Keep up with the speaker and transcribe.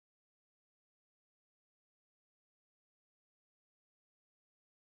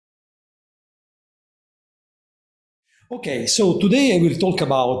Okay, so today I will talk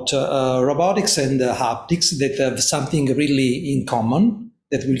about robotics and haptics that have something really in common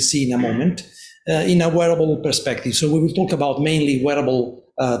that we'll see in a moment in a wearable perspective. So we will talk about mainly wearable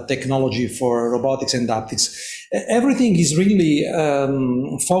technology for robotics and haptics. Everything is really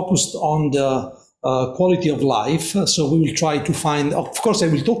focused on the quality of life. So we will try to find, of course, I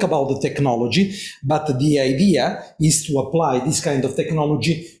will talk about the technology, but the idea is to apply this kind of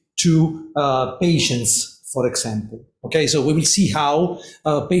technology to patients, for example. Okay, so we will see how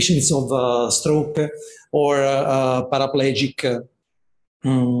patients of stroke or paraplegic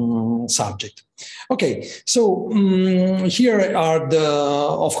subject. Okay, so here are the,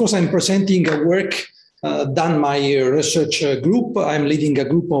 of course, I'm presenting a work done my research group. I'm leading a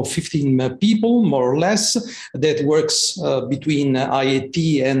group of 15 people, more or less, that works between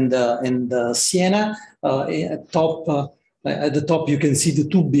IIT and Siena. At the top, you can see the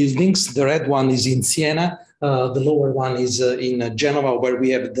two buildings. The red one is in Siena. The lower one is in Genova, where we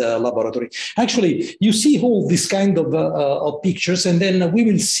have the laboratory. Actually, you see all this kind of pictures, and then we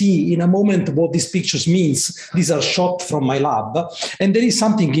will see in a moment what these pictures means. These are shot from my lab, and there is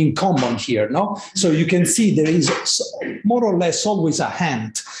something in common here, no? So you can see there is more or less always a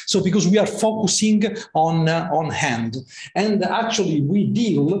hand. So because we are focusing on hand, and actually we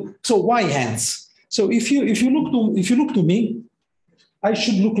deal. So why hands? So if you look to me, I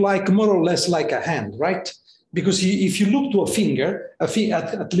should look like more or less like a hand, right? Because if you look to a finger,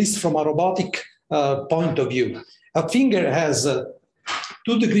 at least from a robotic point of view, a finger has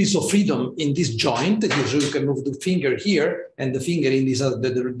 2 degrees of freedom in this joint. So you can move the finger here and the finger in this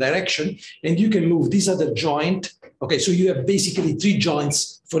other direction, and you can move this other joint. Okay, so you have basically 3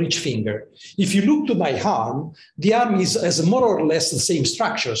 joints for each finger. If you look to my arm, the arm has more or less the same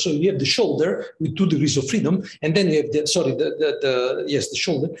structure. So you have the shoulder with 2 degrees of freedom, and then you have the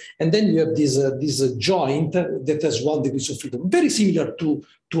shoulder, and then you have this joint that has 1 degree of freedom, very similar to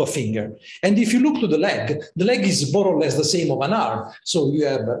a finger. And if you look to the leg is more or less the same of an arm. So you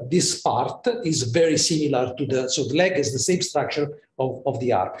have this part is very similar to so the leg is the same structure of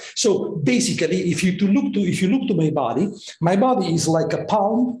the arm. So basically, if you look to my body is like a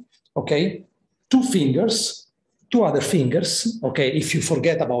palm, okay, 2 fingers, 2 other fingers, okay, if you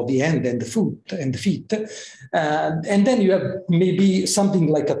forget about the hand and the foot and the feet, and then you have maybe something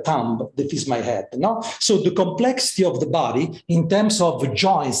like a thumb that is my head, no? So the complexity of the body in terms of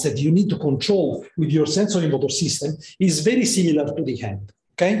joints that you need to control with your sensory motor system is very similar to the hand,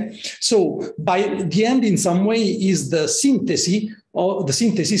 okay? So by the hand in some way is the synthesis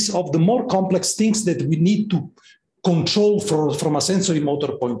of the more complex things that we need to control from a sensory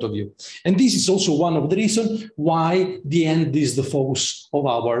motor point of view. And this is also one of the reasons why the end is the focus of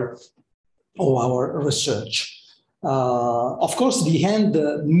our research. Of course, the hand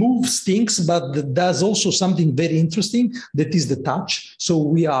moves things, but does also something very interesting, that is the touch. So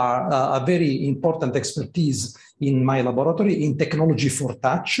we are a very important expertise in my laboratory in technology for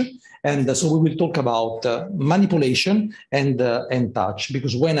touch. And so we will talk about manipulation and touch,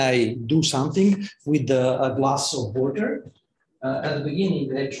 because when I do something with a glass of water, at the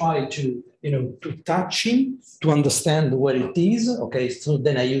beginning, I try to touch it, to understand where it is. Okay, so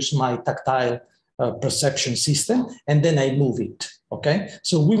then I use my tactile perception system, and then I move it, okay?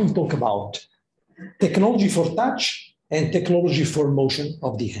 So we will talk about technology for touch and technology for motion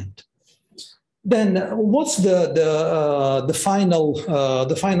of the hand. Then what's the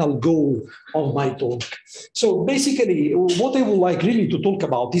final goal of my talk? So basically, what I would like really to talk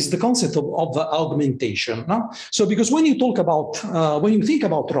about is the concept of augmentation. No? So because when you talk about, when you think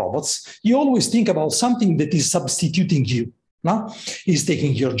about robots, you always think about something that is substituting you. No, is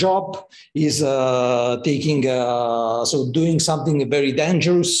taking your job, is doing something very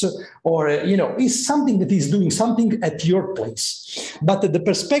dangerous, or is something that is doing something at your place. But the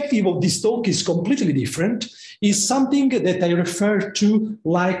perspective of this talk is completely different. Is something that I refer to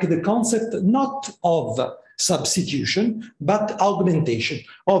like the concept not of substitution, but augmentation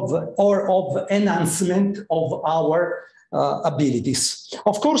of enhancement of our abilities.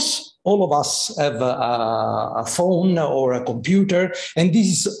 Of course, all of us have a phone or a computer, and this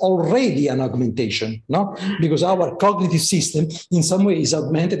is already an augmentation, no? Because our cognitive system in some way is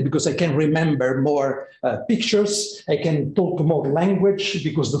augmented because I can remember more pictures, I can talk more language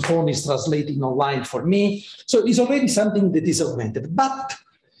because the phone is translating online for me. So it's already something that is augmented. But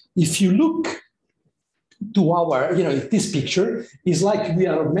if you look to our, this picture is like we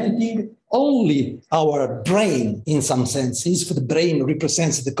are augmenting only our brain in some senses, for the brain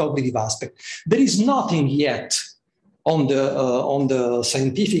represents the cognitive aspect. There is nothing yet on the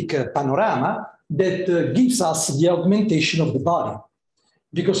scientific panorama that gives us the augmentation of the body.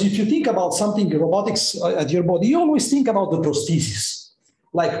 Because if you think about something robotics at your body, you always think about the prosthesis.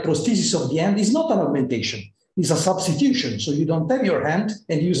 Like prosthesis of the hand is not an augmentation, it's a substitution. So you don't have your hand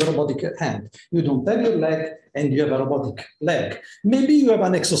and use a robotic hand. You don't have your leg and you have a robotic leg. Maybe you have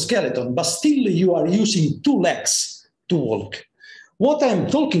an exoskeleton, but still you are using two legs to walk. What I'm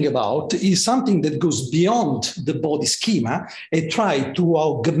talking about is something that goes beyond the body schema and try to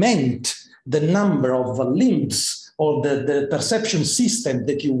augment the number of limbs or the perception system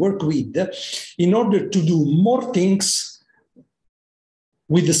that you work with in order to do more things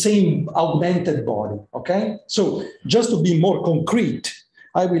with the same augmented body, okay? So just to be more concrete,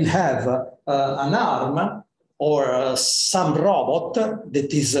 I will have an arm or some robot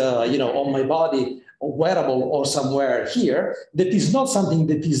that is on my body, or wearable or somewhere here, that is not something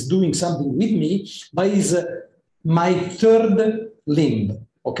that is doing something with me, but is my third limb.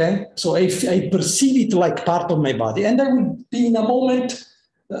 Okay, so I perceive it like part of my body, and I will be in a moment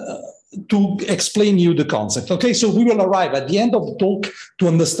to explain you the concept. Okay, so we will arrive at the end of the talk to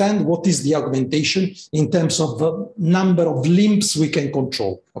understand what is the augmentation in terms of the number of limbs we can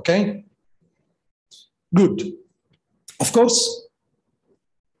control. Okay, good. Of course,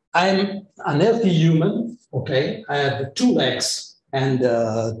 I'm an healthy human. Okay, I have 2 legs and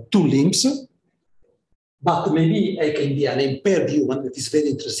 2 limbs. But maybe I can be an impaired human. That is very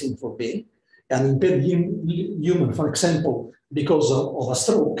interesting for me. An impaired human, for example, because of a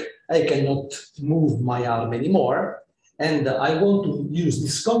stroke, I cannot move my arm anymore. And I want to use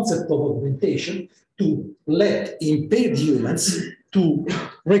this concept of augmentation to let impaired humans to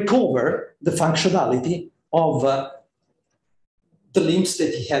recover the functionality of the limbs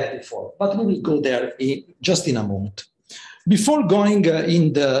that he had before. But we will go there just in a moment. Before going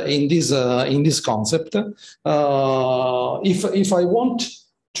in this concept, if I want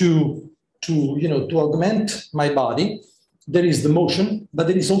to augment my body, there is the motion, but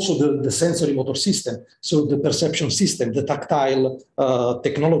there is also the sensory motor system, so the perception system, the tactile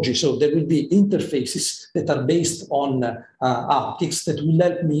technology. So there will be interfaces that are based on haptics that will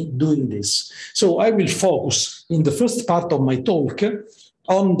help me doing this. So I will focus in the first part of my talk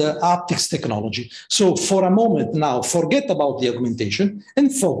on the haptics technology. So for a moment now, forget about the augmentation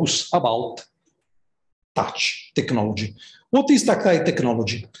and focus about touch technology. What is tactile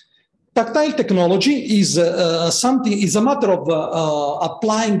technology? Tactile technology is a matter of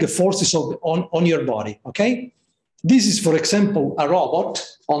applying forces on your body, okay? This is, for example, a robot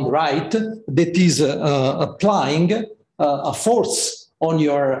on the right that is applying a force on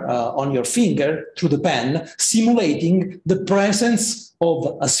your finger through the pen, simulating the presence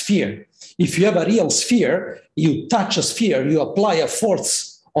of a sphere. If you have a real sphere, you touch a sphere, you apply a force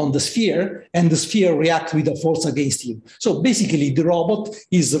on the sphere, and the sphere reacts with a force against you. So basically, the robot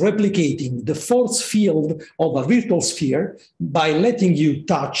is replicating the force field of a virtual sphere by letting you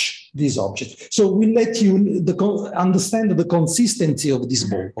touch this object. So we let you understand the consistency of this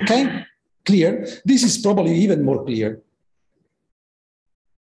ball, okay? Clear? This is probably even more clear.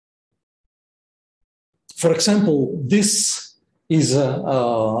 For example, this is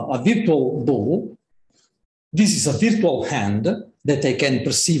a virtual ball. This is a virtual hand that I can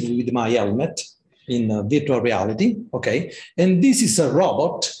perceive with my helmet in virtual reality, okay? And this is a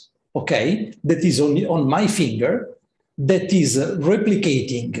robot, okay, that is on my finger, that is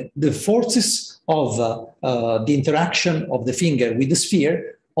replicating the forces of the interaction of the finger with the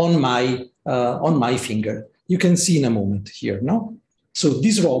sphere on my finger. You can see in a moment here, no? So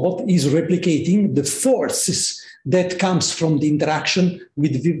this robot is replicating the forces that comes from the interaction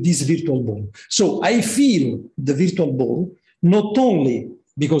with this virtual ball. So I feel the virtual ball, not only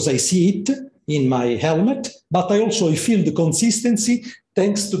because I see it in my helmet, but I also feel the consistency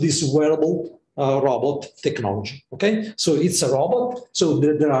thanks to this wearable robot technology, okay? So it's a robot, so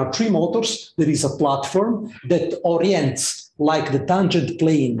there are 3 motors, there is a platform that orients like the tangent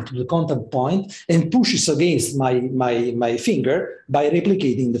plane to the contact point and pushes against my finger by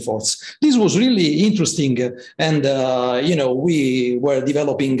replicating the force. This was really interesting, and we were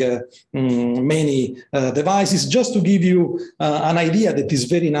developing many devices. Just to give you an idea that is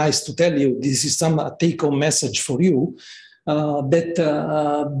very nice to tell you, this is some take-home message for you, that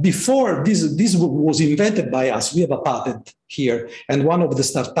before this was invented by us, we have a patent here, and one of the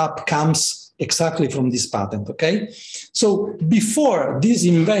startup comes exactly from this patent, okay? So before this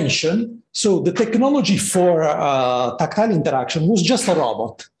invention, so the technology for tactile interaction was just a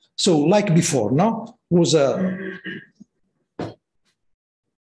robot. So like before, no? Was a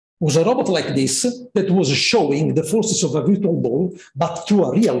robot like this that was showing the forces of a virtual ball, but through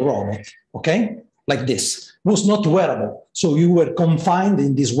a real robot, okay? Like this. was not wearable. So you were confined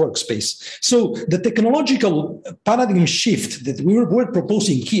in this workspace. So the technological paradigm shift that we were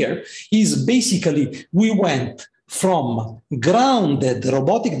proposing here is basically we went from grounded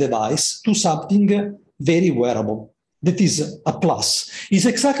robotic device to something very wearable. That is a plus. It's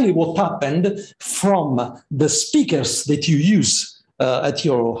exactly what happened from the speakers that you use at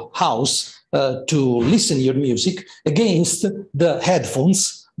your house to listen your music against the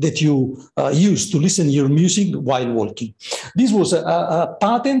headphones that you use to listen your music while walking. This was a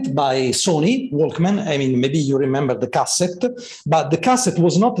patent by Sony Walkman. I mean, maybe you remember the cassette, but the cassette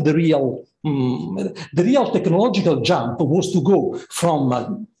was not the real technological jump was to go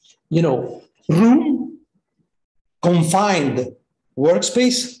from, room, confined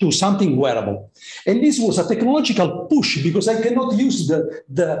workspace to something wearable. And this was a technological push because I cannot use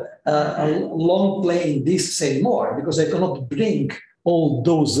the long playing discs anymore because I cannot bring all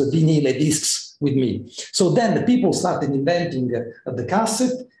those vinyl discs with me. So then the people started inventing the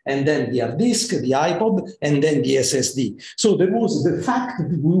cassette and then the hard disk, the iPod, and then the SSD. So there was the fact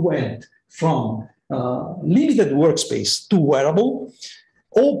that we went from limited workspace to wearable,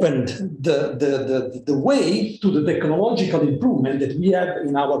 opened the way to the technological improvement that we have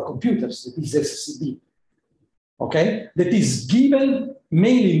in our computers, that is SSD, okay? That is given,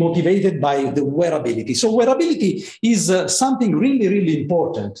 mainly motivated by the wearability. So wearability is something really, really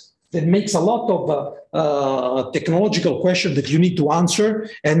important that makes a lot of technological questions that you need to answer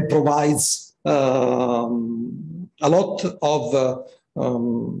and provides a lot of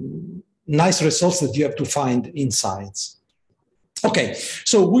nice results that you have to find inside. Okay,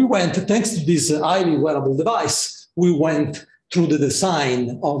 so we went, thanks to this highly wearable device, we went through the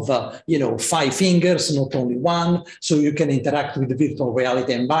design of, 5 fingers, not only one, so you can interact with the virtual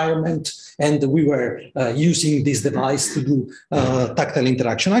reality environment. And we were using this device to do tactile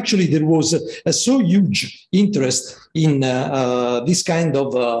interaction. Actually, there was a so huge interest in this kind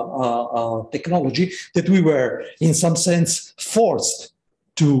of technology that we were, in some sense, forced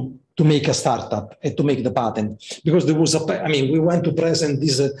to make a startup and to make the patent, because there was we went to present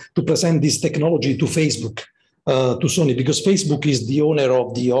this technology to Facebook, to Sony, because Facebook is the owner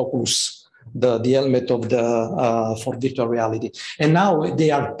of the Oculus, the helmet of for virtual reality, and now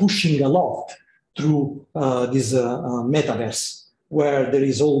they are pushing a lot through this metaverse, where there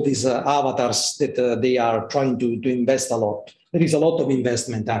is all these avatars that they are trying to invest a lot. There is a lot of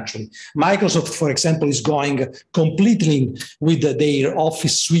investment, actually. Microsoft, for example, is going completely with their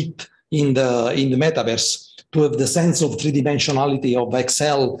Office suite in the metaverse to have the sense of three-dimensionality of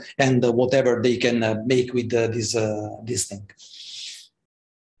Excel and whatever they can make with this thing.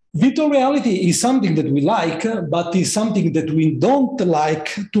 Virtual reality is something that we like, but is something that we don't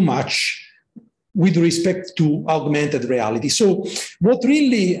like too much with respect to augmented reality. So what I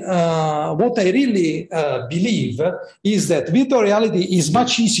really believe is that virtual reality is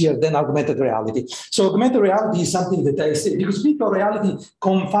much easier than augmented reality. So augmented reality is something that I say, because virtual reality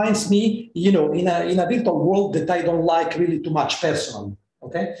confines me, in a virtual world that I don't like really too much personally.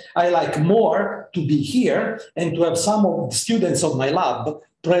 Okay, I like more to be here and to have some of the students of my lab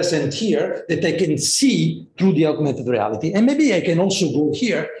present here that I can see through the augmented reality. And maybe I can also go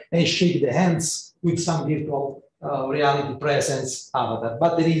here and shake the hands with some virtual reality presence avatar.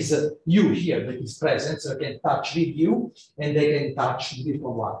 But there is you here that is present, so I can touch with you and they can touch the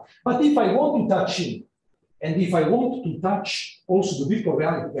virtual one. But if I want to touch him, and if I want to touch also the virtual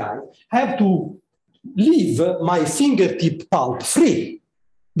reality guy, I have to leave my fingertip palm free.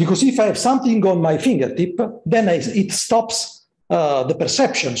 Because if I have something on my fingertip, then it stops the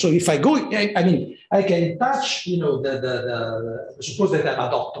perception. So if I go, I can touch, suppose that I'm a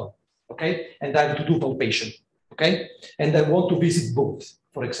doctor, okay? And I have to do palpation, okay? And I want to visit both,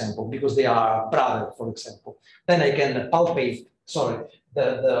 for example, because they are brothers, for example. Then I can palpate,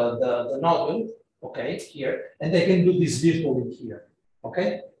 the nodule, okay, here, and I can do this virtually here,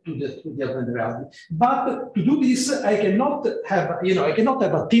 okay? To the augmented reality. But to do this, I cannot have,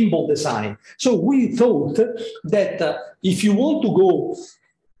 a thimble design. So we thought that if you want to go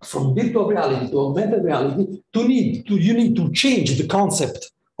from virtual reality to augmented reality, you need to change the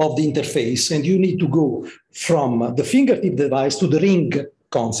concept of the interface, and you need to go from the fingertip device to the ring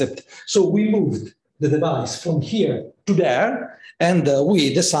concept. So we moved the device from here to there, and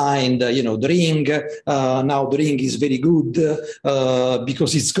we designed, the ring. Now the ring is very good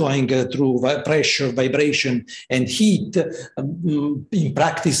because it's going through pressure, vibration, and heat. In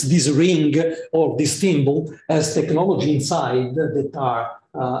practice, this ring or this thimble has technology inside that are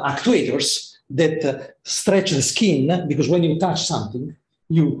actuators that stretch the skin, because when you touch something,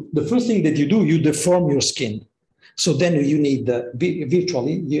 the first thing that you do, you deform your skin. So then you need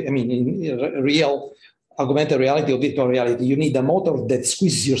virtually, in real augmented reality or virtual reality, you need a motor that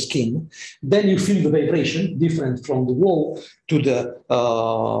squeezes your skin. Then you feel the vibration different from the wall to the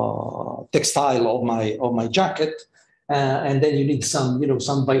textile of my jacket. And then you need some,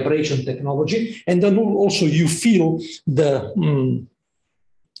 some vibration technology. And then also you feel the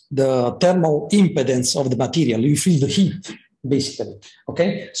thermal impedance of the material. You feel the heat, basically. Okay,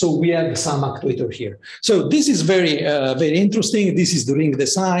 so we have some actuator here. So this is very, very interesting. This is the ring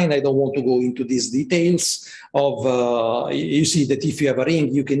design. I don't want to go into these details of, you see that if you have a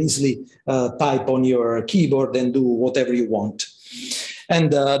ring, you can easily type on your keyboard and do whatever you want. And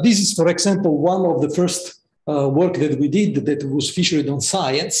this is, for example, one of the first work that we did that was featured on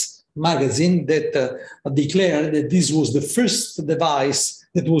Science magazine that declared that this was the first device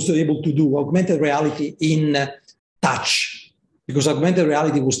that was able to do augmented reality in touch, because augmented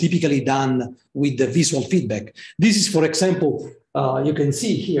reality was typically done with the visual feedback. This is, for example, you can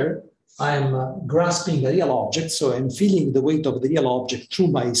see here, I'm grasping a real object, so I'm feeling the weight of the real object through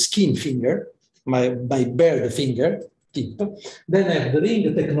my skin finger, my bare finger tip. Then I have the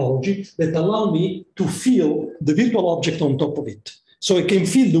ring technology that allow me to feel the virtual object on top of it. So I can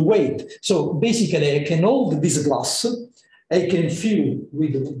feel the weight. So basically I can hold this glass, I can feel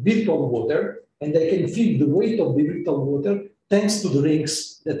with the virtual water, and I can feel the weight of the virtual water thanks to the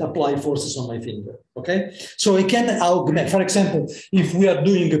rings that apply forces on my finger, okay? So I can augment, for example, if we are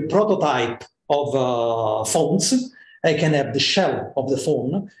doing a prototype of phones, I can have the shell of the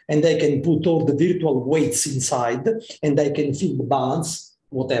phone, and I can put all the virtual weights inside, and I can feel the balance,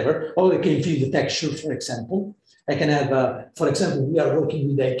 whatever, or I can feel the texture, for example. I can have, for example, we are working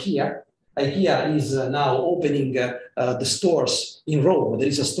with IKEA. IKEA is now opening the stores in Rome. There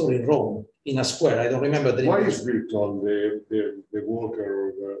is a store in Rome, in a square. I don't remember the name. Why is virtual the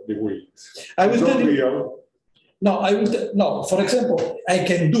water or the weight? I will tell you. No, I will. No, for example, I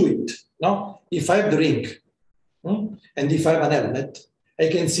can do it. No, if I have the ring, and if I have an helmet, I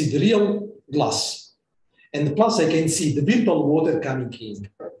can see the real glass, and plus I can see the virtual water coming in.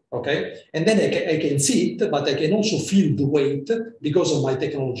 Okay, and then I can see it, but I can also feel the weight because of my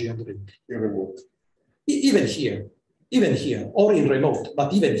technology on the ring. In remote. Even here, or in remote,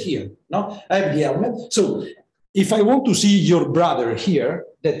 but even here, no? I have the helmet. So if I want to see your brother here,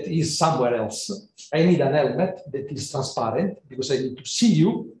 that is somewhere else, I need an helmet that is transparent because I need to see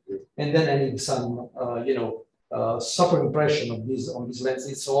you, and then I need some, super impression of this on this lens.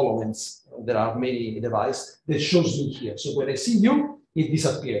 It's HoloLens. There are many devices that shows me here. So when I see you, it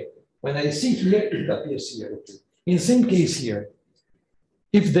disappears. When I see here, it appears here. In the same case here,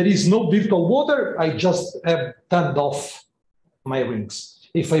 if there is no virtual water, I just have turned off my rings.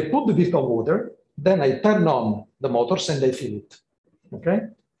 If I put the virtual water, then I turn on the motors and I feel it. Okay?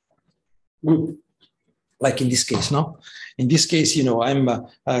 Good. Like in this case, no? In this case, I'm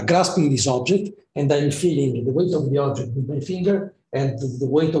grasping this object and I'm feeling the weight of the object with my finger and the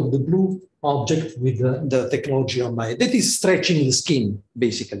weight of the blue object with the technology on my, that is stretching the skin,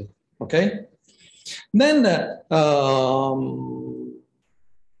 basically, okay? Then,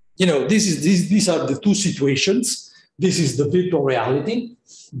 these are the two situations. This is the virtual reality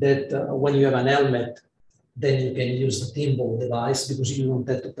that when you have an helmet, then you can use the thimble device because you don't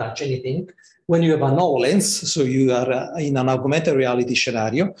have to touch anything. When you have an HoloLens, so you are in an augmented reality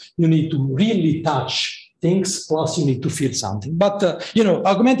scenario, you need to really touch things, plus you need to feel something. But,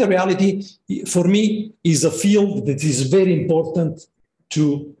 augmented reality, for me, is a field that is very important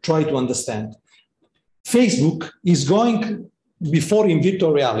to try to understand. Facebook is going before in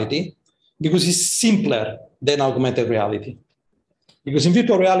virtual reality because it's simpler than augmented reality. Because in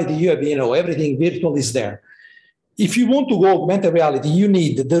virtual reality, you have, everything virtual is there. If you want to go augmented reality, you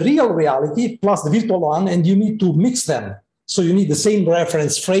need the real reality plus the virtual one, and you need to mix them. So you need the same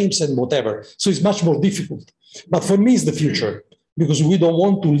reference frames and whatever. So it's much more difficult. But for me, it's the future because we don't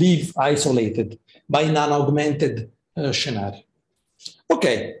want to live isolated by an augmented scenario.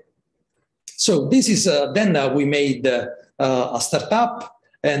 Okay. So this is, then we made a startup,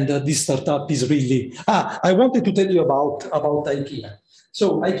 and this startup is really, I wanted to tell you about IKEA.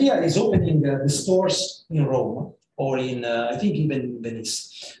 So IKEA is opening the stores in Rome, or in, I think even in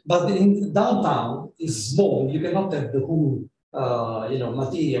Venice. But in downtown is small. You cannot have the whole,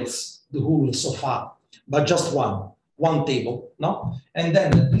 materials, the whole sofa, but just one table, no? And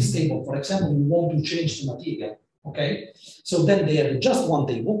then this table, for example, you want to change the material, okay? So then they have just one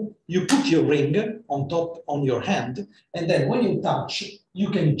table. You put your ring on top on your hand, and then when you touch, you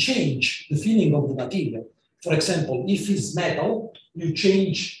can change the feeling of the material. For example, if it's metal, you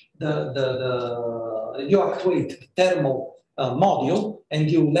change you actuate the thermal module, and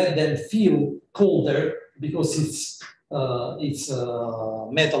you let them feel colder because it's its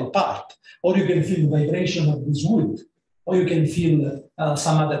metal part, or you can feel the vibration of this wood, or you can feel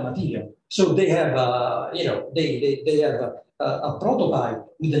some other material. So they have, they have a prototype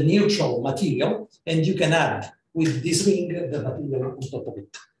with a neutral material, and you can add with this ring the material on top of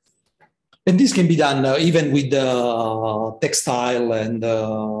it. And this can be done even with textile and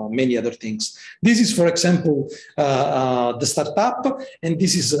many other things. This is, for example, the startup, and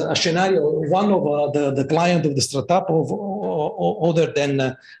this is a scenario. One of the client of the startup, other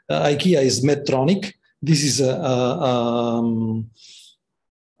than IKEA, is Medtronic. This is a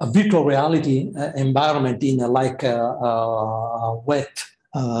virtual reality environment in like a wet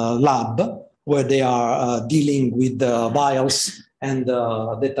lab, where they are dealing with vials and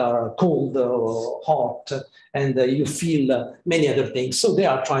that are cold, hot, and you feel many other things. So they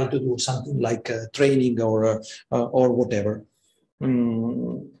are trying to do something like training or whatever.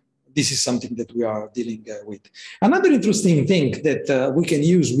 This is something that we are dealing with. Another interesting thing that we can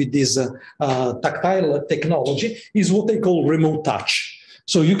use with this tactile technology is what they call remote touch.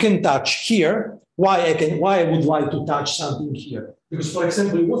 So you can touch here. Why I would like to touch something here? Because, for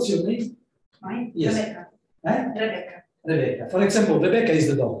example, what's your name? Mine? Yes. Rebecca. Rebecca. Rebecca. For example, Rebecca is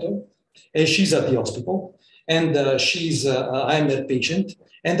the doctor, and she's at the hospital, and I'm her patient,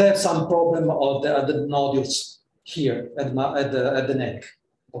 and I have some problem of the nodules here at the neck.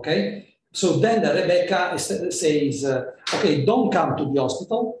 Okay, so then Rebecca says, okay, don't come to the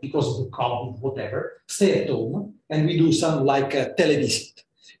hospital because of the COVID, whatever. Stay at home, and we do some like televisit.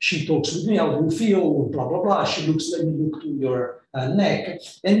 She talks with me, how do you feel, blah, blah, blah. She looks, let me look to your neck.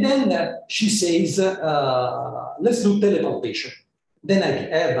 And then she says, let's do telepalpation. Then I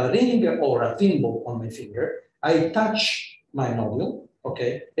have a ring or a thimble on my finger. I touch my nodule,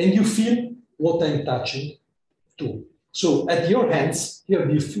 okay? And you feel what I'm touching too. So at your hands, you have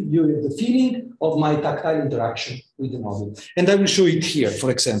the feeling of my tactile interaction with the nodule. And I will show it here,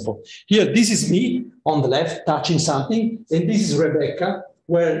 for example. Here, this is me on the left touching something, and this is Rebecca,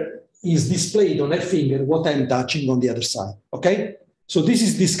 where is displayed on her finger what I'm touching on the other side, okay? So this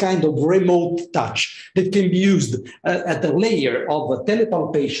is this kind of remote touch that can be used at a layer of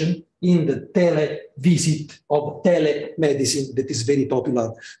telepalpation in the televisit of telemedicine that is very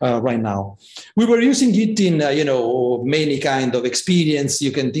popular right now. We were using it in, many kind of experience.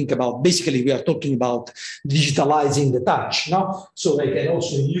 You can think about, basically we are talking about digitalizing the touch, no? So I can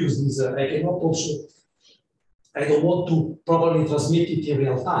also use this, I don't want to probably transmit it in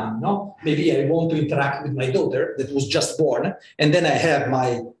real time, no? Maybe I want to interact with my daughter that was just born, and then I have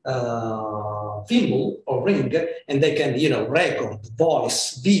my thimble or ring, and they can, record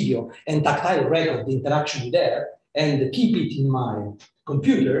voice, video, and tactile record the interaction there, and keep it in my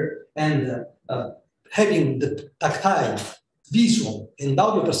computer, and having the tactile, visual, and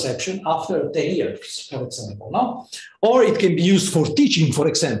audio perception after 10 years, for example, no? Or it can be used for teaching, for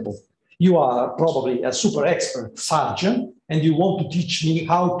example. You are probably a super expert surgeon, and you want to teach me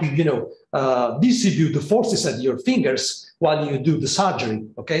how to, distribute the forces at your fingers while you do the surgery,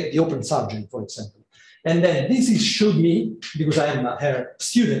 okay? The open surgery, for example. And then this is showed me, because I am her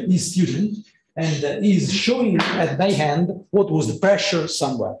student, his student, and is showing at my hand what was the pressure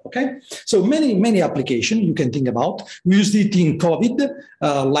somewhere, okay? So many applications you can think about. We used it in COVID,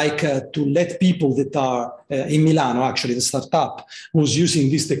 to let people that are in Milano, actually the startup was using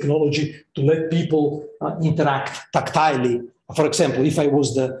this technology to let people interact tactilely. For example, if I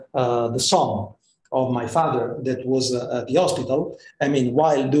was the son of my father that was at the hospital, I mean,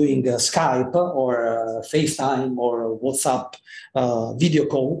 while doing Skype or FaceTime or WhatsApp video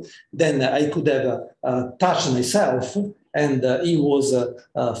call, then I could have touched myself, and he was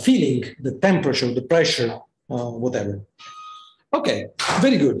feeling the temperature, the pressure, whatever. Okay,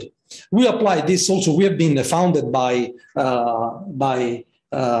 very good. We apply this also. We have been founded by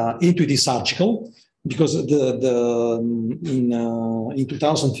Int'l Surgical, because in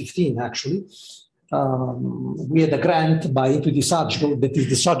 2015 actually. We had a grant by Int'l Surgical, that is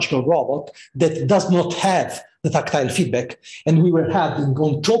the surgical robot that does not have the tactile feedback. And we were having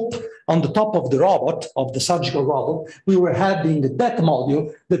on the top of the robot, of the surgical robot, we were having that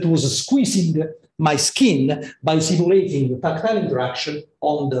module that was squeezing my skin by simulating the tactile interaction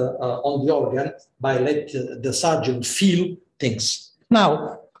on the organ, by letting the surgeon feel things.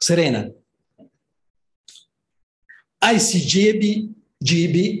 Now, Serena, ICGB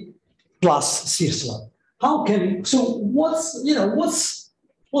plus CIRSLA. How can, so what's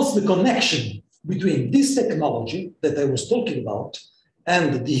the connection between this technology that I was talking about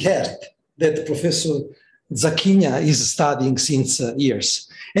and the heart that Professor Zacchigna is studying since years?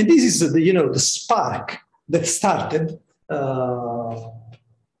 And this is the spark that started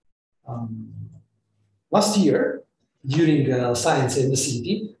last year during Science in the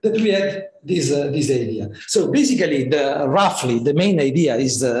City, that we had this idea. So basically, roughly, the main idea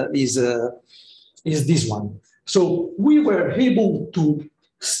is this one. So we were able to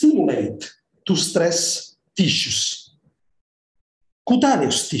stimulate, to stress tissues,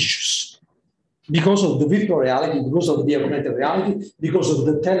 cutaneous tissues, because of the virtual reality, because of the augmented reality, because of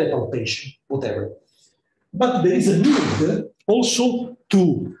the telepalpation, whatever. But there is a need also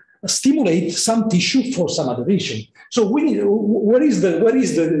to stimulate some tissue for some other reason. So where is the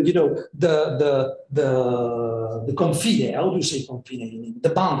confine? How do you say confine? The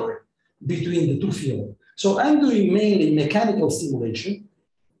boundary between the two fields. So I'm doing mainly mechanical stimulation.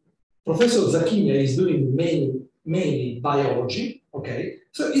 Professor Zacchini is doing mainly biology. Okay,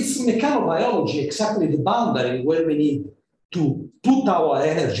 so it's mechanobiology, exactly the boundary where we need to put our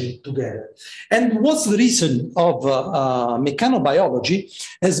energy together. And what's the reason of mechanobiology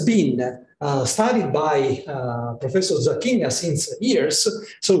has been studied by Professor Zacchini since years.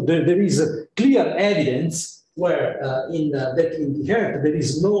 So there is clear evidence where in the heart there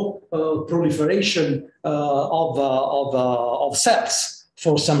is no proliferation of cells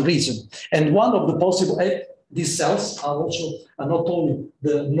for some reason. And one of the possible these cells are also not only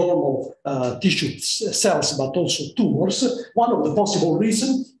the normal tissue cells, but also tumors. One of the possible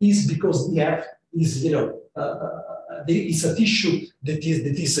reasons is because the heart is, there is a tissue that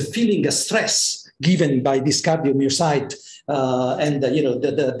is feeling a stress given by this cardiomyocyte and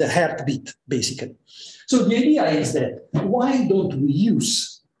the heartbeat, basically. So the idea is that why don't we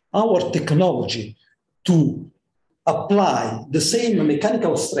use our technology to apply the same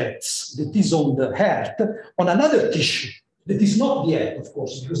mechanical stress that is on the heart on another tissue that is not the heart, of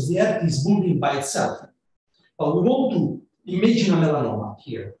course, because the heart is moving by itself. But we want to imagine a melanoma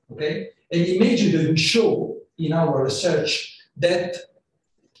here, okay? And imagine that we show in our research that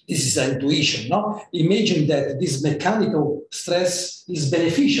this is an intuition, no? Imagine that this mechanical stress is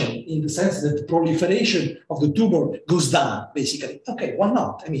beneficial in the sense that the proliferation of the tumor goes down, basically. Okay, why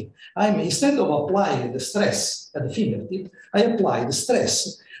not? I mean, instead of applying the stress at the fingertip, I apply the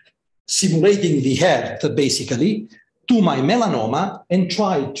stress simulating the heart, basically, to my melanoma and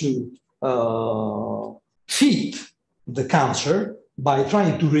try to feed the cancer by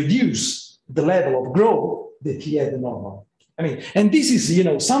trying to reduce the level of growth that he had normal. I mean, and this is,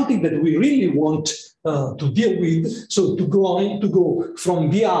 something that we really want to deal with. So to go from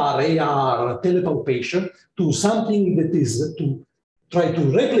VR, AR, telepalpation to something that is to try to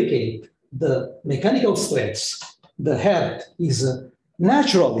replicate the mechanical stress the heart is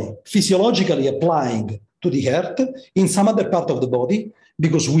naturally, physiologically applying to the heart in some other part of the body,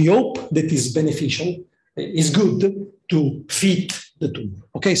 because we hope that is beneficial, is good to feed the tumor.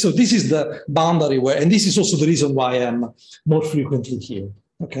 Okay, so this is the boundary where, and this is also the reason why I'm more frequently here.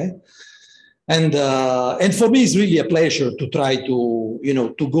 Okay, and for me it's really a pleasure to try to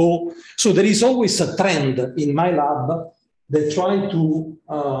to go. So there is always a trend in my lab that try to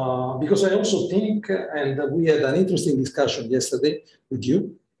because I also think, and we had an interesting discussion yesterday with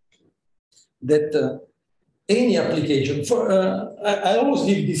you, that any application for I always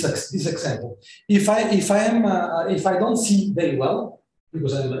give this example. If I don't see very well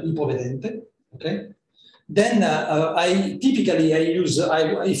because I'm ipovedente, okay, then I typically use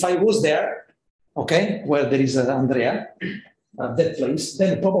if I was there, okay, where there is Andrea, that place,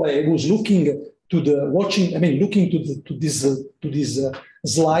 then probably I was looking to the looking to this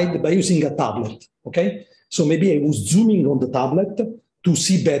slide by using a tablet, okay. So maybe I was zooming on the tablet to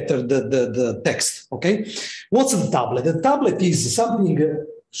see better the text, okay? What's the tablet? The tablet is something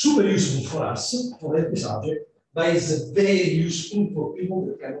super useful for us, for every subject, but it's very useful for people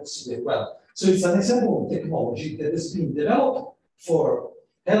that cannot see very well. So it's an example of technology that has been developed for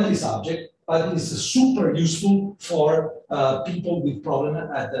healthy subject, but is super useful for people with problem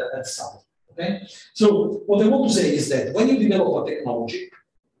at the side, okay? So what I want to say is that when you develop a technology,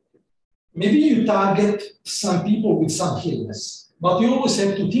 maybe you target some people with some illness, but you always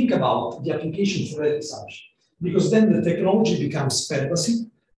have to think about the application for every subject, because then the technology becomes pervasive,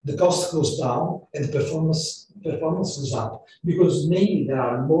 the cost goes down, and the performance goes up, because maybe there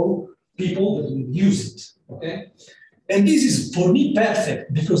are more people that will use it, okay? And this is, for me,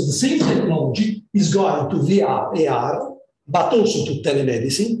 perfect, because the same technology is going to VR, AR, but also to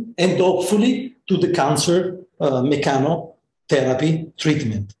telemedicine, and hopefully to the cancer mechanotherapy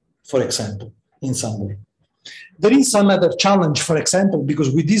treatment, for example, in some way. There is some other challenge, for example, because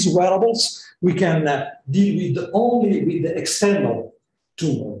with these wearables, we can deal only with the external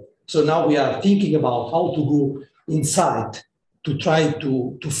tumor. So now we are thinking about how to go inside to try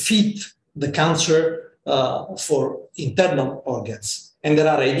to feed the cancer for internal organs. And there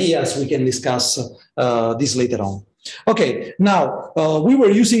are ideas, we can discuss this later on. Okay, now we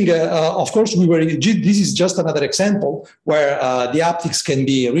were using, of course, this is just another example where the haptics can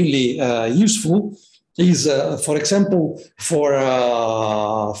be really useful. Is, for example, for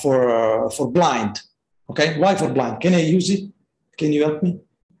blind. Okay, why for blind? Can I use it? Can you help me?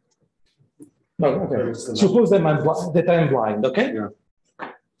 No, okay. Suppose that I'm blind, okay? Yeah.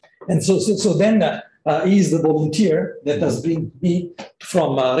 And so then he's the volunteer that has bring me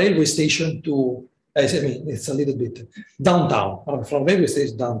from a railway station to, I mean, it's a little bit downtown, from railway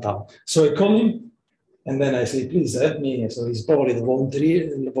station downtown. So I call him, and then I say, please help me. So he's probably the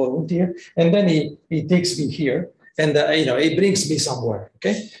volunteer. And then he takes me here, and you know, he brings me somewhere.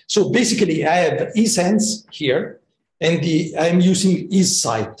 Okay. So basically, I have his hands here, and I'm using his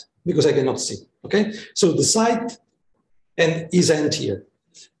sight because I cannot see. Okay. So the sight and his hand here.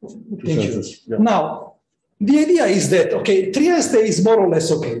 Thank you. Yeah. Now, the idea is that, okay, Trieste is more or less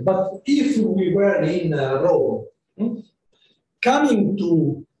okay, but if we were in Rome, coming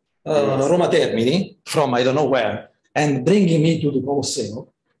to Roma Termini from I don't know where and bringing me to the Colosseo,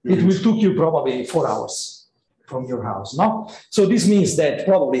 it will take you probably 4 hours from your house, no? So this means that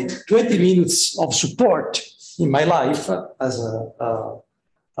probably 20 minutes of support in my life as a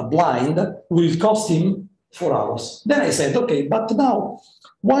blind will cost him 4 hours. Then I said, okay, but now,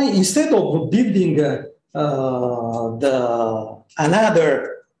 why instead of building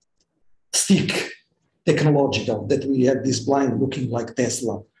another stick technological that we have this blind looking like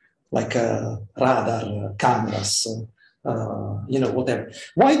Tesla, like radar, cameras, you know, whatever.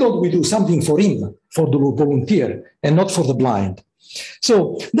 Why don't we do something for him, for the volunteer, and not for the blind?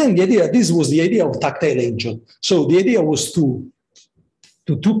 So then the idea, this was the idea of tactile angel. So the idea was to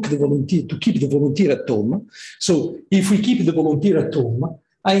keep the volunteer at home. So if we keep the volunteer at home,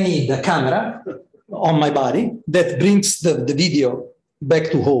 I need a camera on my body that brings the video back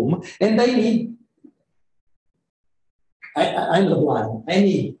to home, and I'm the blind. I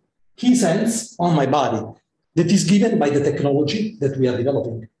need his hands on my body that is given by the technology that we are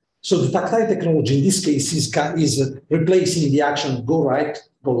developing. So the tactile technology in this case is replacing the action go right,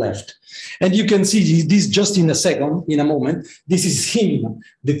 go left. And you can see this just in a second, in a moment. This is him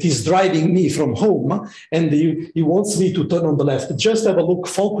that is driving me from home, and he wants me to turn on the left. Just have a look,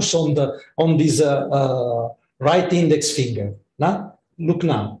 focus on this right index finger. Now, look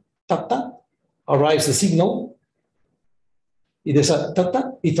now. Ta-ta, arrives the signal. It is a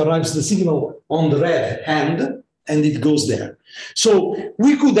ta-ta, it arrives the signal on the red hand, and it goes there. So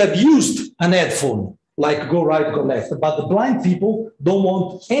we could have used an headphone, like go right, go left, but the blind people don't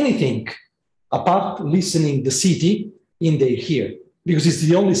want anything apart listening the city in their ear, because it's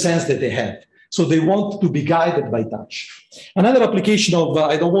the only sense that they have. So they want to be guided by touch. Another application of,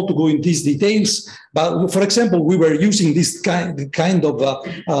 I don't want to go into these details, but for example, we were using this kind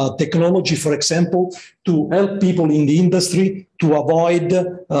of technology, for example, to help people in the industry to avoid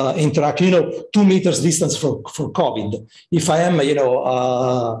interaction, you know, 2 meters distance for COVID. If I am, you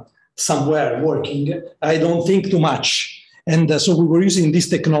know, somewhere working, I don't think too much. And so we were using this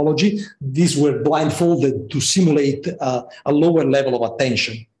technology. These were blindfolded to simulate a lower level of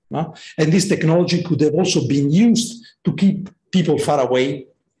attention. And this technology could have also been used to keep people far away,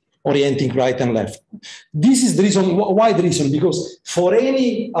 orienting right and left. This is the reason, why the reason? Because for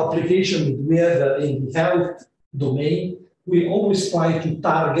any application that we have in the health domain, we always try to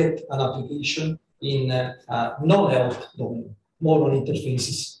target an application in non-health domain, more on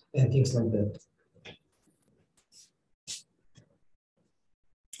interfaces and things like that.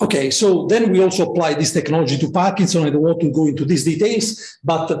 Okay, so then we also apply this technology to Parkinson. I don't want to go into these details,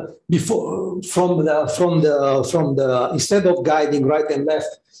 but before, from the instead of guiding right and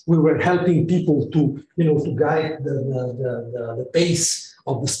left, we were helping people to, you know, to guide the pace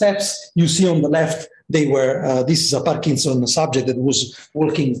of the steps. You see on the left, they were. This is a Parkinson subject that was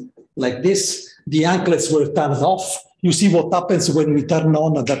walking like this. The anklets were turned off. You see what happens when we turn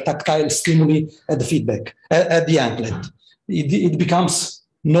on the tactile stimuli at the feedback at the anklet. It becomes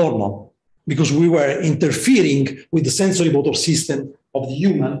normal, because we were interfering with the sensory motor system of the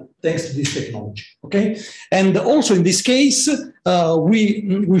human thanks to this technology. Okay, and also in this case,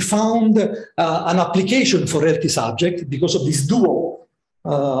 we found an application for healthy subject because of this dual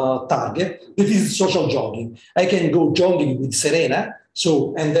target. It is social jogging. I can go jogging with Serena,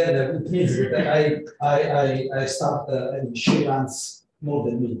 so and then it means that I start and she runs more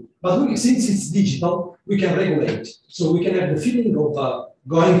than me. But since it's digital, we can regulate, so we can have the feeling of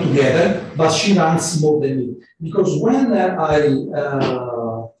going together, but she runs more than me. Because when I have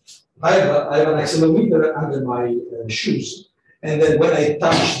an accelerometer under my shoes, and then when I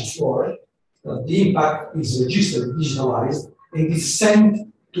touch the floor, the impact is registered, digitalized, and is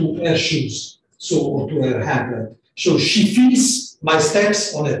sent to her shoes, so or to her handle. So she feels my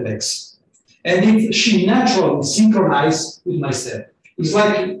steps on her legs. And she naturally synchronizes with my step. It's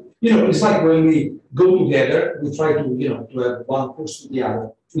like, it's like when we go together, we try to, to have one close to the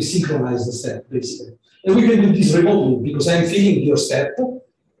other. We synchronize the step, basically. And we can do this remotely because I'm feeling your step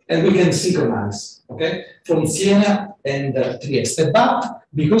and we can synchronize, okay? From Siena and Trieste. But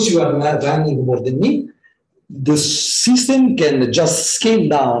because you are not running more than me, the system can just scale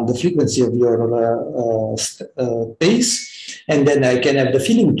down the frequency of your pace, and then I can have the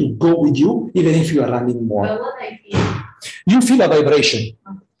feeling to go with you, even if you are running more. But what I feel? You feel a vibration.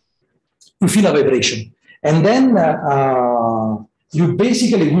 You feel a vibration. And then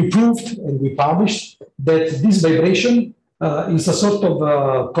we proved and we published that this vibration is a sort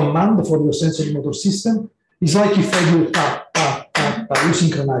of command for your sensory motor system. It's like if I do tap, tap, tap, tap, you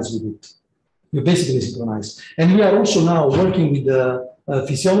synchronize with it. You basically synchronize. And we are also now working with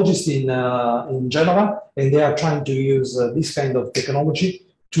physiologists in Genova, and they are trying to use this kind of technology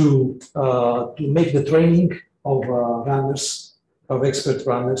to make the training of runners, of expert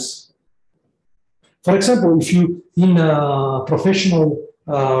runners. For example, if you in a professional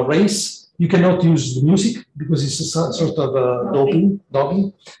race, you cannot use the music because it's a sort of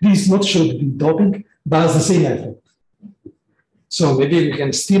doping. This is not sure to be doping, but it's the same effect. So maybe we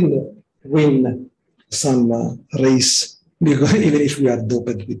can still win some race, because even if we are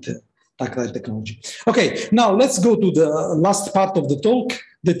doped with tactile technology. Okay, now let's go to the last part of the talk,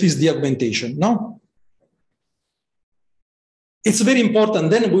 that is the augmentation. No? It's very important.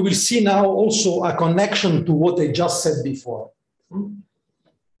 Then we will see now also a connection to what I just said before.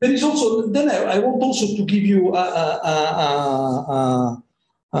 There is also, then I want also to give you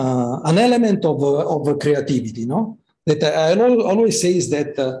an element of creativity, no? That I always say is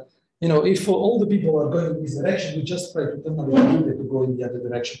that, if all the people are going in this direction, we just try to tell them to go in the other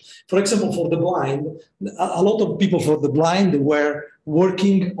direction. For example, for the blind, a lot of people for the blind were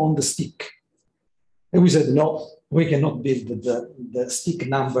working on the stick. And we said, no, we cannot build the stick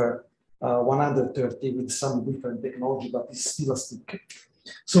number 130 with some different technology, but it's still a stick.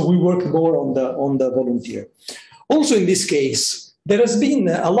 So we worked more on the volunteer. Also in this case, there has been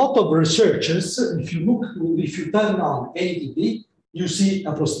a lot of researchers. If you turn on ADD, you see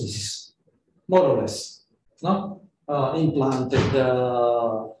a prosthesis, more or less, no? Implanted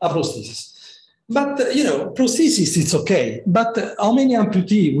a prosthesis. But, prosthesis, it's okay. But how many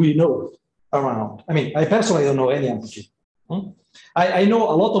amputees we know around? I mean, I personally don't know any amputee. I know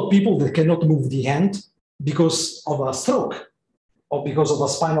a lot of people that cannot move the hand because of a stroke or because of a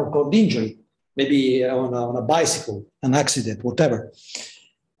spinal cord injury, maybe on a bicycle, an accident, whatever.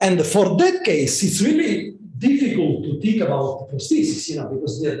 And for that case, it's really difficult to think about prosthesis,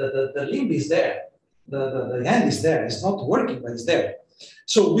 because the limb is there, the hand is there, it's not working, but it's there.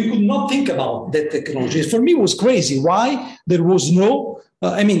 So we could not think about that technology. For me, it was crazy. Why? There was no,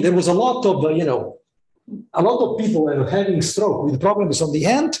 there was a lot of, a lot of people were having stroke with problems on the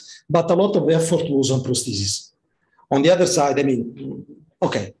hand, but a lot of effort was on prosthesis. On the other side,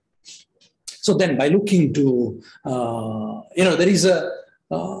 okay. So then by looking to, there is a,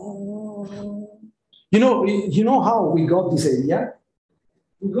 you know how we got this idea?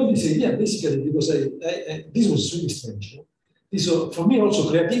 We got this idea basically because this was really strange. For me also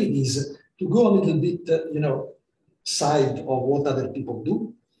creativity is to go a little bit, side of what other people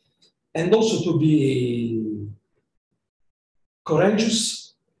do, and also to be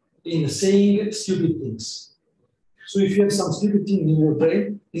courageous in saying stupid things. So if you have some stupid thing in your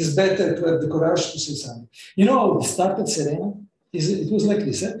brain, it's better to have the courage to say something. You know how it started, Serena? It was like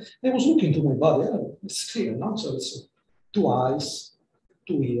this. I was looking to my body. It's clear, no? So it's 2 eyes,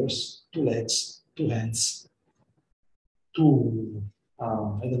 2 ears, 2 legs, 2 hands, 2, I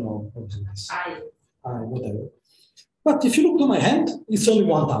don't know, what is this? Eye, whatever. But if you look to my hand, it's only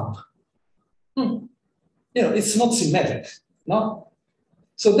 1 thumb. It's not symmetric, no?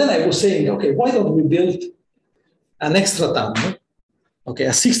 So then I was saying, okay, why don't we build an extra thumb, okay,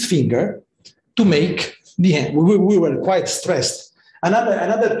 a 6th finger, to make the hand. We were quite stressed.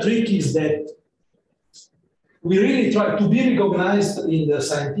 Another trick is that we really try to be recognized in the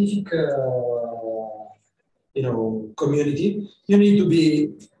scientific, community. You need to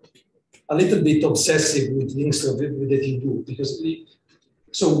be a little bit obsessive with things that you do, because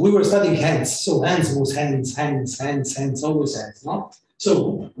so we were studying hands. So hands was hands, always hands, no?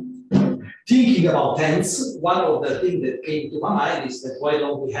 So thinking about hands, one of the things that came to my mind is that why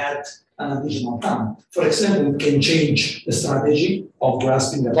don't we have an additional thumb? For example, we can change the strategy of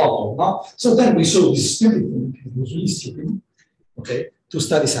grasping a bottle. No? So then we saw this stupid thing, it was really stupid, okay, to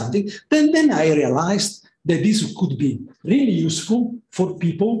study something. Then I realized that this could be really useful for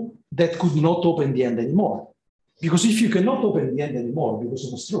people that could not open the hand anymore. Because if you cannot open the hand anymore because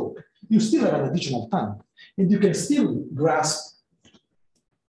of a stroke, you still have an additional thumb, and you can still grasp.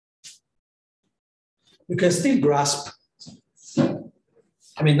 You can still grasp.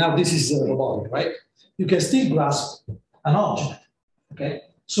 I mean, now this is robotic, right? You can still grasp an object. Okay.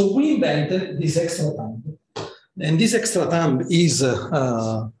 So we invented this extra thumb, and this extra thumb is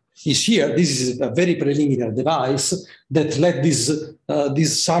here. This is a very preliminary device that let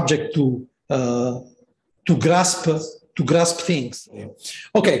this subject to grasp things.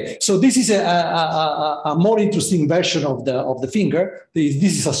 Okay, so this is a more interesting version of the finger. This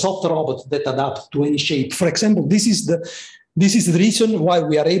is a soft robot that adapts to any shape. For example, this is the reason why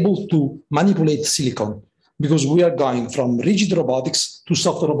we are able to manipulate silicon, because we are going from rigid robotics to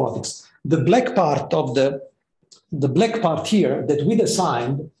soft robotics. The black part of the black part here that we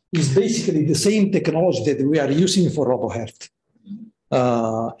designed is basically the same technology that we are using for RoboHeart,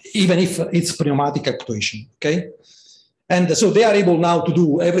 even if it's pneumatic actuation. Okay. And so they are able now to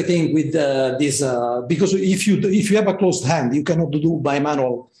do everything with this, because if you have a closed hand, you cannot do by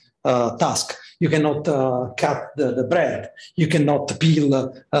manual task. You cannot cut the bread. You cannot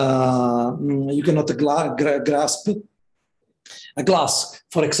peel. You cannot grasp a glass,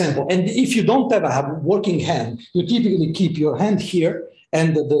 for example. And if you don't have a working hand, you typically keep your hand here,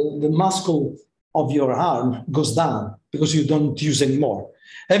 and the muscle of your arm goes down because you don't use anymore.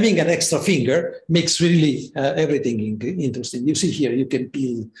 Having an extra finger makes really everything interesting. You see here, you can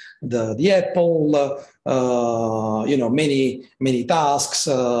peel the apple, you know, many tasks,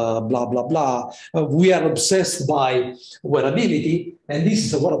 blah, blah, blah. We are obsessed by wearability, and this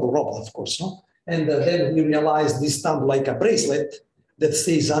is a wearable robot, of course, no? And then we realize this thumb like a bracelet that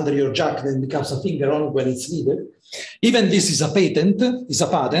stays under your jacket and becomes a finger only when it's needed. Even this is a patent,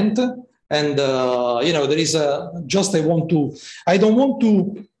 and you know, there is I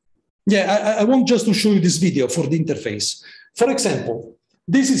want just to show you this video for the interface. For example,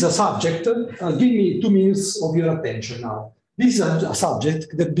 this is a subject. Give me 2 minutes of your attention now. This is a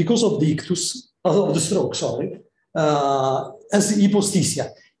subject that, because of the ictus, of the stroke, sorry, has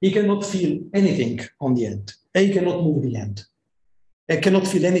hyposthesia. He cannot feel anything on the end. He cannot move the hand. He cannot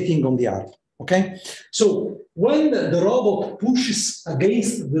feel anything on the arm. Okay, so when the robot pushes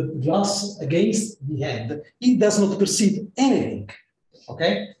against the glass, against the hand, it does not perceive anything.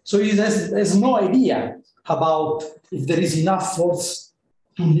 Okay, so it has no idea about if there is enough force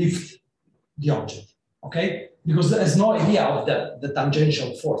to lift the object. Okay, because it has no idea of the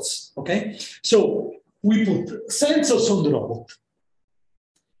tangential force. Okay, so we put sensors on the robot,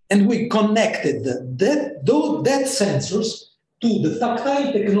 and we connected that sensors to the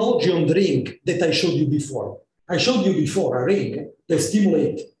tactile technology on the ring that I showed you before. I showed you before a ring that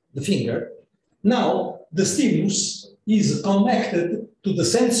stimulates the finger. Now the stimulus is connected to the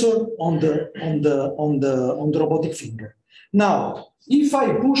sensor on the robotic finger. Now, if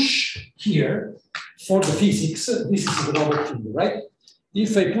I push here for the physics, this is the robotic finger, right?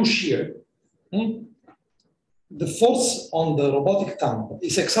 If I push here, the force on the robotic thumb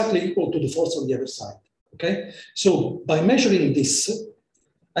is exactly equal to the force on the other side. Okay, so by measuring this,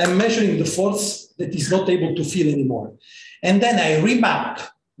 I'm measuring the force that is not able to feel anymore. And then I remap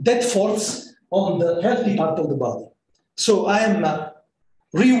that force on the healthy part of the body. So I'm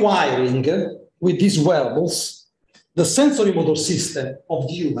rewiring with these wearables the sensory motor system of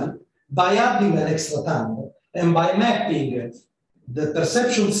the human by adding an extra thumb and by mapping the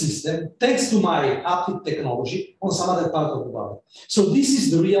perception system, thanks to my haptic technology, on some other part of the body. So this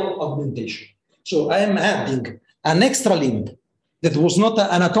is the real augmentation. So I am adding an extra limb that was not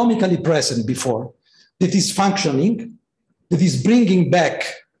anatomically present before, that is functioning, that is bringing back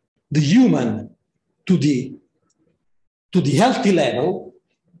the human to the healthy level,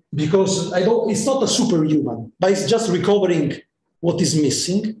 because it's not a superhuman, but it's just recovering what is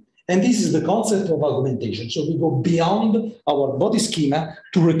missing. And this is the concept of augmentation. So we go beyond our body schema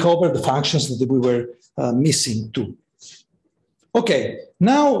to recover the functions that we were missing too. Okay,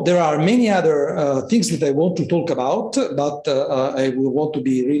 now there are many other things that I want to talk about, but I will want to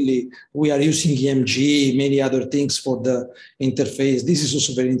be really, we are using EMG, many other things for the interface. This is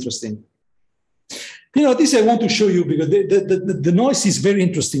also very interesting. You know, this I want to show you because the noise is very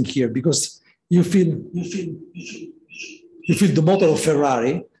interesting here, because you feel the motor of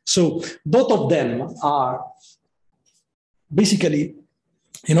Ferrari. So both of them are basically,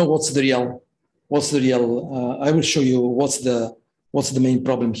 you know, what's the real, I will show you what's the main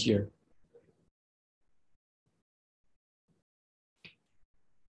problem here.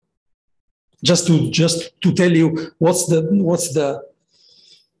 Just to tell you what's the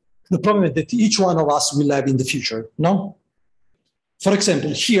problem that each one of us will have in the future, no? For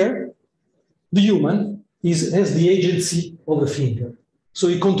example, here, the human has the agency of the finger. So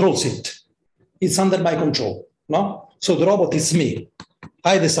it controls it. It's under my control, no? So the robot is me.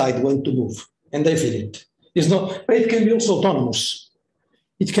 I decide when to move and I feel it. It's not, but it can be also autonomous.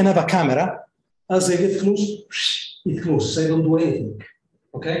 It can have a camera. As I get close, it closes. I don't do anything,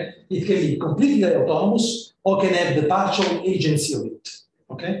 okay? It can be completely autonomous or can have the partial agency of it,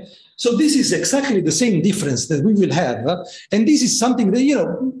 okay? So this is exactly the same difference that we will have. And this is something that, you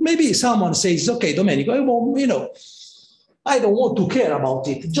know, maybe someone says, okay, Domenico, I won't, you know, I don't want to care about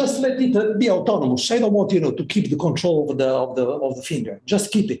it. Just let it be autonomous. I don't want, you know, to keep the control of the finger.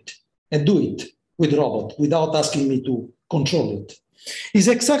 Just keep it and do it with the robot without asking me to control it. It's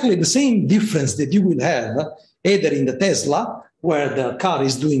exactly the same difference that you will have either in the Tesla, where the car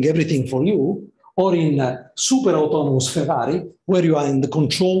is doing everything for you, or in a super autonomous Ferrari, where you are in the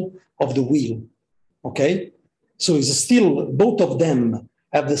control of the wheel. Okay, so it's still both of them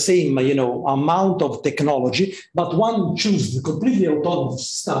have the same, you know, amount of technology, but one chooses the completely autonomous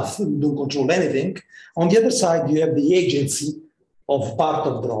stuff, you don't control anything. On the other side, you have the agency of part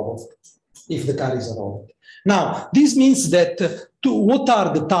of the robot, if the car is a robot. Now, this means that what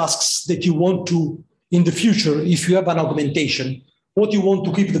are the tasks that you want to, in the future, if you have an augmentation, what you want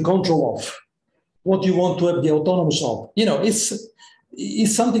to keep the control of, what you want to have the autonomous of? You know, it's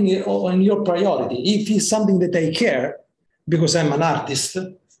something on your priority. If it's something that I care, because I'm an artist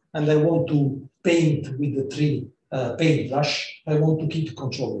and I want to paint with the 3D paintbrush, I want to keep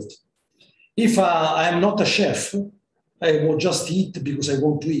control of it. If I'm not a chef, I will just eat because I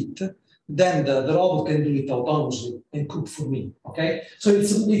want to eat, then the robot can do it autonomously and cook for me, okay? So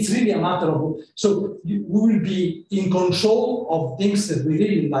it's really a matter of, so we will be in control of things that we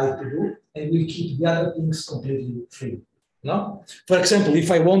really like to do, and we keep the other things completely free. No? For example, if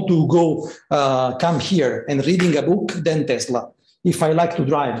I want to go come here and reading a book, then Tesla. If I like to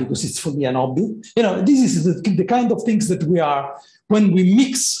drive because it's for me an hobby, you know, this is the kind of things that we are, when we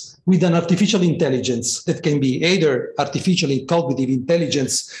mix with an artificial intelligence that can be either artificial cognitive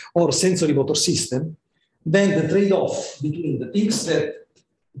intelligence or sensory motor system, then the trade-off between the things that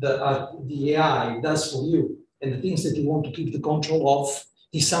the AI does for you and the things that you want to keep the control of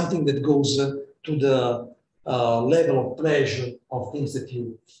is something that goes to the level of pleasure of things that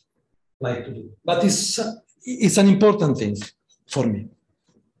you like to do. But it's an important thing for me.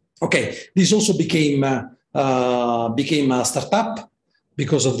 Okay, this also became a startup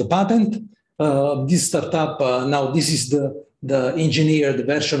because of the patent. This startup, now this is the engineered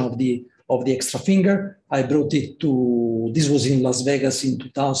version of the extra finger. I brought it to, this was in Las Vegas in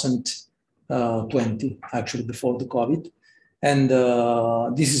 2020, actually before the COVID. And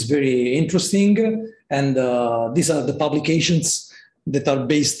this is very interesting. And these are the publications that are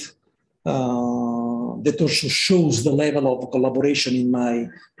based, that also shows the level of collaboration in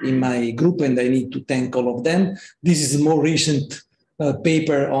my group, and I need to thank all of them. This is a more recent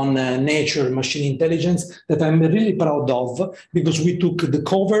paper on nature machine intelligence that I'm really proud of, because we took the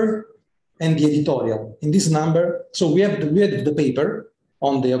cover and the editorial in this number. So we have the paper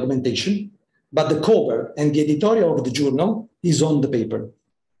on the augmentation, but the cover and the editorial of the journal is on the paper.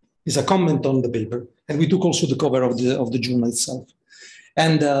 It's a comment on the paper, and we took also the cover of the journal itself.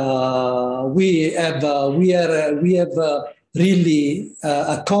 And we have really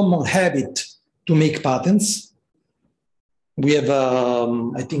a common habit to make patents. We have,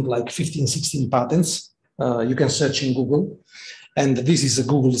 I think, like 15, 16 patents. You can search in Google, and this is a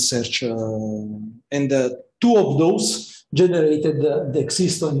Google search. And 2 of those generated the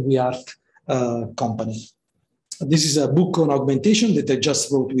EXISTO and WEART company. This is a book on augmentation that I just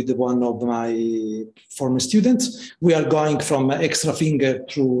wrote with one of my former students. We are going from extra finger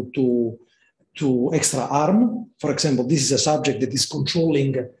to extra arm. For example, this is a subject that is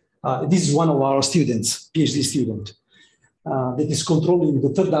controlling, this is one of our students, PhD student, that is controlling the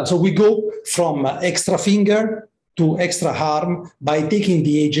third arm. So we go from extra finger to extra arm by taking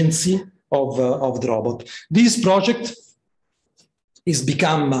the agency of the robot. This project is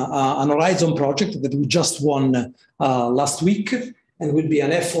become an Horizon project that we just won last week, and will be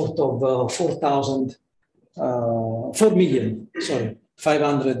an effort of 600,000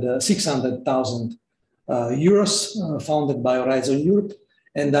 euros, founded by Horizon Europe.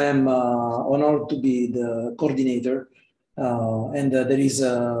 And I am honored to be the coordinator. And there is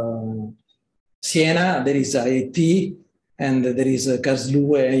Siena, there is IEEE, and there is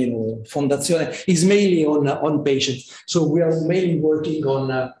Karlsruhe, Fondazione. It's mainly on patients. So we are mainly working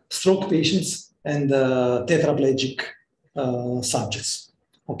on stroke patients and tetraplegic subjects.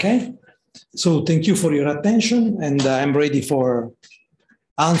 Okay? So thank you for your attention, and I'm ready for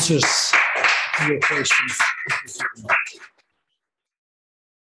answers to your questions.